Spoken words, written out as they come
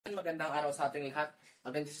Magandang araw sa ating lahat.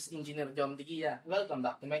 Again, this is Engineer Jom Digia. Welcome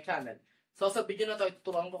back to my channel. So sa video na to,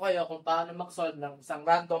 ituturuan ko kayo kung paano mag-solve ng isang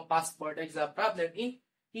random passport exam problem in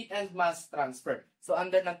heat and mass transfer. So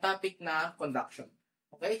under ng topic na conduction.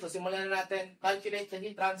 Okay, so simulan na natin. Calculate the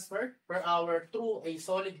heat transfer per hour through a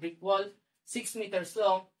solid brick wall, 6 meters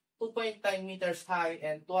long, 2.9 meters high,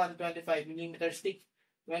 and 225 millimeters thick,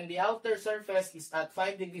 when the outer surface is at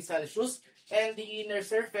 5 degrees Celsius and the inner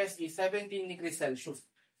surface is 17 degrees Celsius.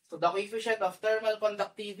 So the coefficient of thermal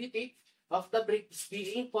conductivity of the brick is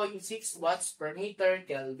being 0.6 watts per meter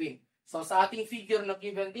Kelvin. So sa ating figure na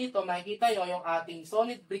given dito, makikita nyo yung ating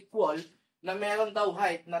solid brick wall na meron daw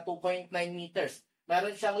height na 2.9 meters.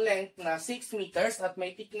 Meron siyang length na 6 meters at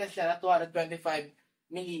may thickness siya na 225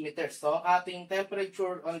 millimeters. So ating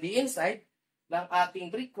temperature on the inside ng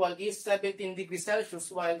ating brick wall is 17 degrees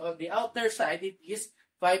Celsius, while on the outer side it is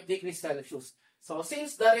 5 degrees Celsius. So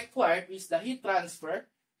since the required is the heat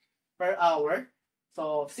transfer per hour,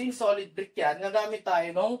 so since solid brick yan, nagamit tayo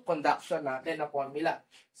ng conduction natin na formula.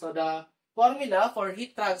 So the formula for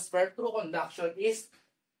heat transfer through conduction is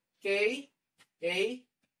K A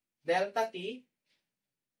delta T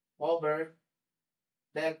over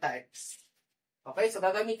delta X. Okay, so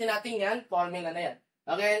gagamitin natin yan, formula na yan.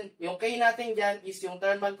 Again, yung K natin dyan is yung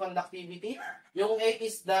thermal conductivity. Yung A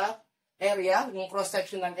is the area, yung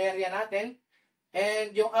cross-sectional area natin. And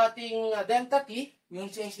yung ating delta T, yung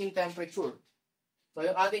change in temperature. So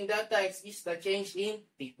yung ating delta X is the change in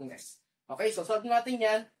thickness. Okay, so solve natin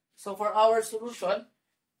yan. So for our solution,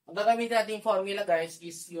 ang gagamitin natin formula guys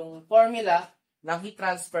is yung formula ng heat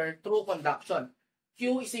transfer through conduction.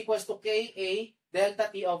 Q is equals to KA delta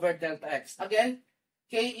T over delta X. Again,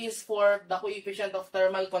 K is for the coefficient of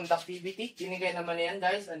thermal conductivity. Binigay naman yan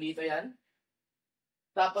guys. Andito yan.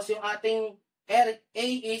 Tapos yung ating A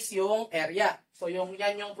is yung area. So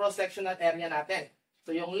yan yung cross-sectional area natin.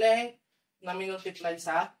 So yung length na minultiply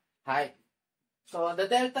sa height. So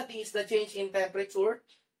the delta T is the change in temperature.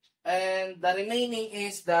 And the remaining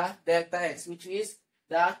is the delta X, which is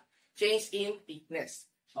the change in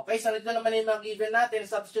thickness. Okay, so ito naman yung mga given natin.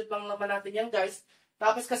 Substitute lang naman natin yan guys.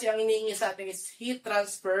 Tapos kasi ang hinihingi sa atin is heat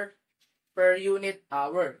transfer per unit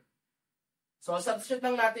hour. So, substitute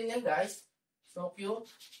lang natin yan guys. So, Q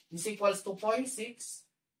is equals to 0.6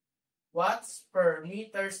 watts per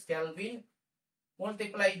meters Kelvin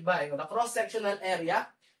multiplied by the cross-sectional area,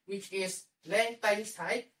 which is length times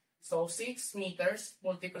height. So, 6 meters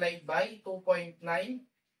multiplied by 2.9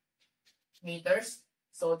 meters.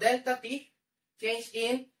 So, delta T, change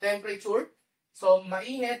in temperature. So,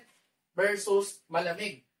 mainit versus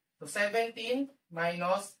malamig. So, 17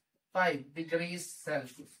 minus 5 degrees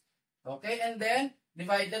Celsius. Okay, and then,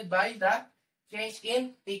 divided by the change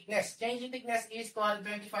in thickness. Change in thickness is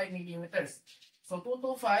 225 millimeters. So,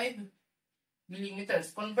 225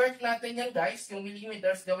 millimeters. Convert natin yan, guys. Yung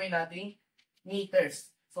millimeters, gawin natin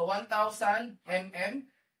meters. So, 1,000 mm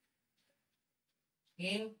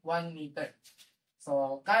in 1 meter.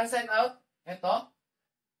 So, cancel out. Ito.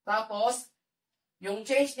 Tapos, yung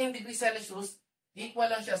change in degrees Celsius, equal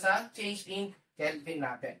lang siya sa change in Kelvin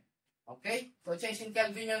natin. Okay? So, change in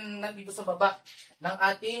Kelvin yung nandito sa baba ng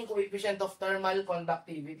ating coefficient of thermal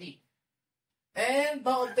conductivity. And,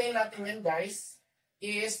 ma-obtain natin yan, guys,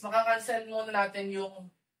 is makakancel muna natin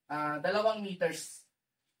yung 2 meters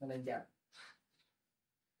na nandiyan.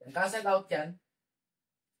 Cancel out yan.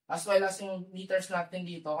 As well as yung meters natin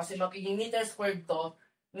dito. Kasi magiging meter squared to,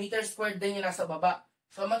 meter squared din yung nasa baba.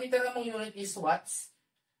 So, matitira mong unit is watts.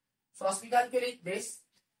 So, as we calculate this,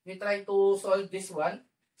 we try to solve this one.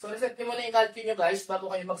 So, reset nyo muna yung calculate nyo guys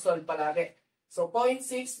bago kayo mag-solve palagi. So,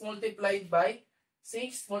 0.6 multiplied by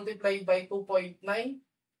 6 multiplied by 2.9.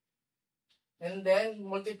 And then,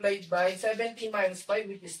 multiplied by 17 minus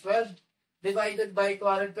 5, which is 12. Divided by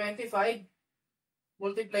 225.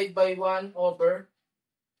 Multiplied by 1 over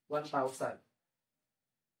 1,000.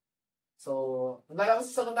 So, ang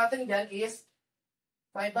lalabas sa sagot natin dyan is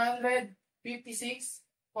 556.8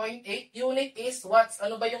 unit is watts.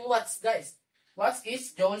 Ano ba yung watts, guys? Watts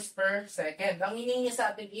is joules per second. Ang hiningi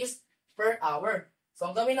sa atin is per hour.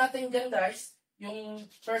 So, ang gawin natin dyan, guys, yung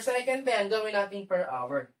per second din, gawin natin per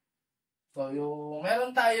hour. So, yung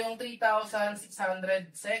meron tayong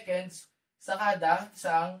 3,600 seconds sa kada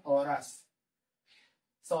isang oras.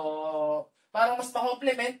 So, para mas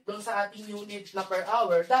pa-complement dun sa ating unit na per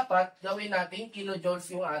hour, dapat gawin natin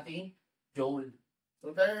kilojoules yung ating joule. So,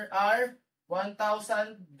 there are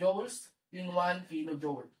 1,000 joules in 1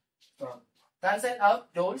 kilojoule. So, cancel out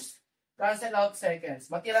joules, cancel out seconds.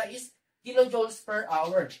 Matira is kilojoules per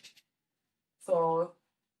hour. So,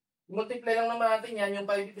 multiply lang naman natin yan, yung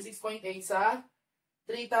 556.8 sa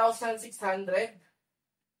 3,600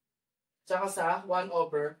 tsaka sa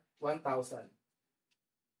 1/1000.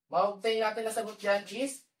 Ma-obtain natin na sagot dyan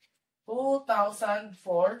is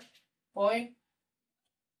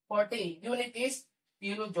 2004.48. Unit is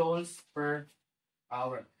kilojoules per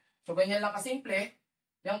hour. So, ganyan lang kasimple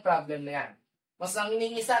yung problem na yan. Mas ang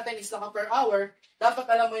hiningi sa atin is naka per hour, dapat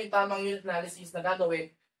alam mo yung tamang unit analysis na gagawin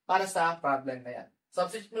para sa problem na yan.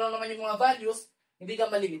 Substitute mo lang naman yung mga values, hindi ka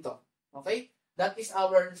malilito. Okay? That is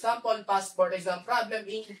our sample passport exam problem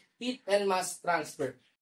in heat and mass transfer.